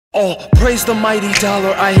Oh, praise the mighty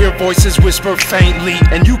dollar, I hear voices whisper faintly,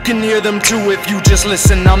 and you can hear them too if you just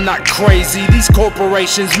listen. I'm not crazy, these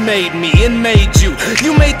corporations made me and made you.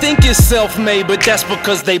 You may think you're self-made, but that's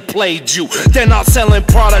because they played you. They're not selling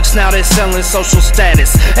products now, they're selling social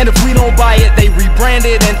status. And if we don't buy it, they rebrand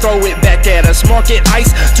it and throw it back at us. Market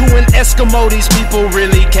ice to an Eskimo, these people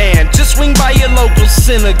really can. Just swing by your local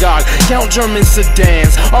synagogue, count German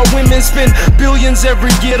sedans. Our women spend billions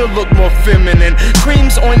every year to look more feminine.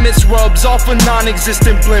 Creams, ointments, rubs, all for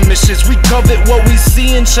non-existent blemishes. We covet what we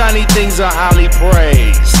see, and shiny things are highly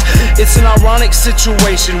praised. It's an ironic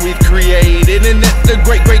situation we've created, in that the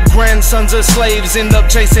great-great-grandsons of slaves end up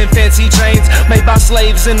chasing fancy chains made by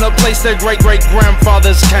slaves in the place their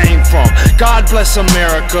great-great-grandfathers came from. God bless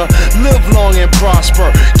America, live long and prosper.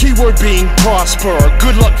 Keyword being prosper.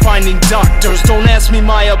 Good luck finding doctors. Don't ask me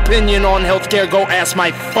my opinion on healthcare, go ask my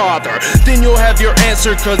father. Then you'll have your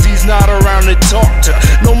answer, cause he's not around to talk to.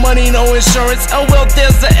 No money, no insurance, oh well,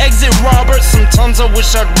 there's the exit, Robert. Sometimes I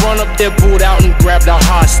wish I'd run up there, pulled out and grabbed a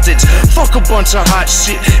hostage. Fuck a bunch of hot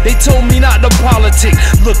shit, they told me not to politic.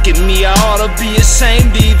 Look at me, I ought to be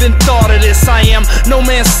ashamed to even thought of this. I am no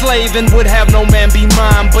man's slave and would have no man be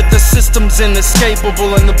mine. But the system's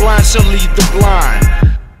inescapable and the blind shall lead the blind.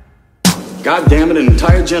 God damn it, an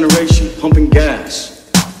entire generation pumping gas,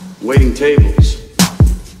 waiting tables.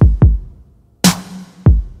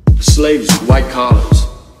 Slaves with white collars.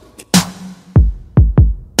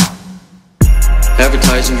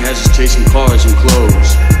 Advertising has us chasing cars and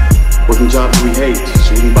clothes, working jobs we hate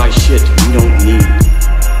so we can buy shit we don't need.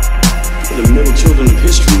 We're the middle children of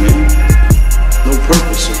history, man. No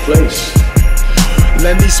purpose or place.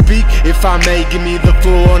 Let me speak, if I may, give me the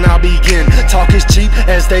floor and I'll begin. Talk is cheap,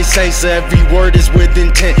 as they say, so every word is with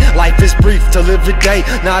intent. Life is brief, to live a day,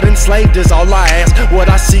 not enslaved is all I ask. What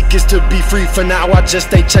I seek is to be free, for now I just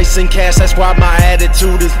stay chasing cash. That's why my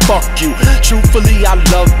attitude is fuck you. Truthfully, I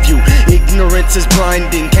love you. Ignorance is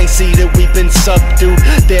blinding, can't see that we've been subdued.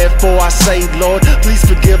 Therefore I say, Lord, please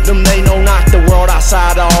forgive them, they know not the world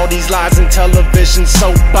outside of all these lies and television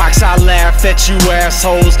soapbox. I laugh at you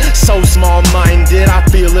assholes, so small-minded. I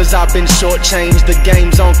feel as I've been shortchanged, the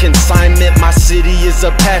game's on consignment. My city is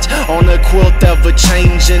a patch on a quilt, ever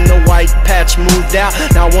changing. The white patch moved out,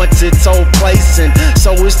 now wants its old place, and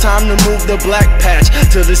so it's time to move the black patch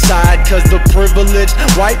to the side, cause the privileged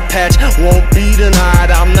white patch won't be denied.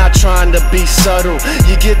 I'm not trying to be subtle,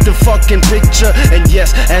 you get the fucking picture. And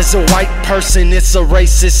yes, as a white person, it's a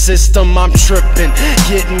racist system. I'm tripping,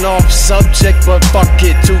 getting off subject, but fuck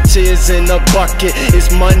it. 2 tears in a bucket, it's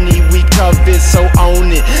money we covet, so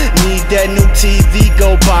own it. Need that new TV,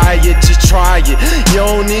 go buy it, just try it. You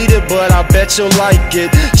don't need it, but I bet you'll like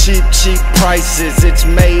it. Cheap, cheap prices, it's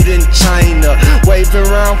made in China. Waving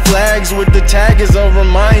around flags with the tag as a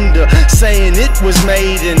reminder, saying it was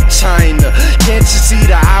made in China. Can't you see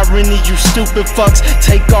the irony, you stupid fucks?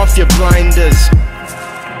 Take off your blinders.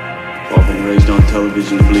 All been raised on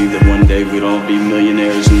television to believe that one day we'd all be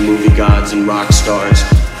millionaires and movie gods and rock stars.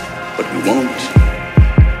 But we won't.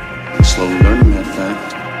 I'm slowly learning that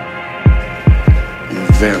fact.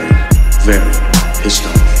 I'm very, very pissed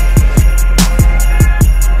off.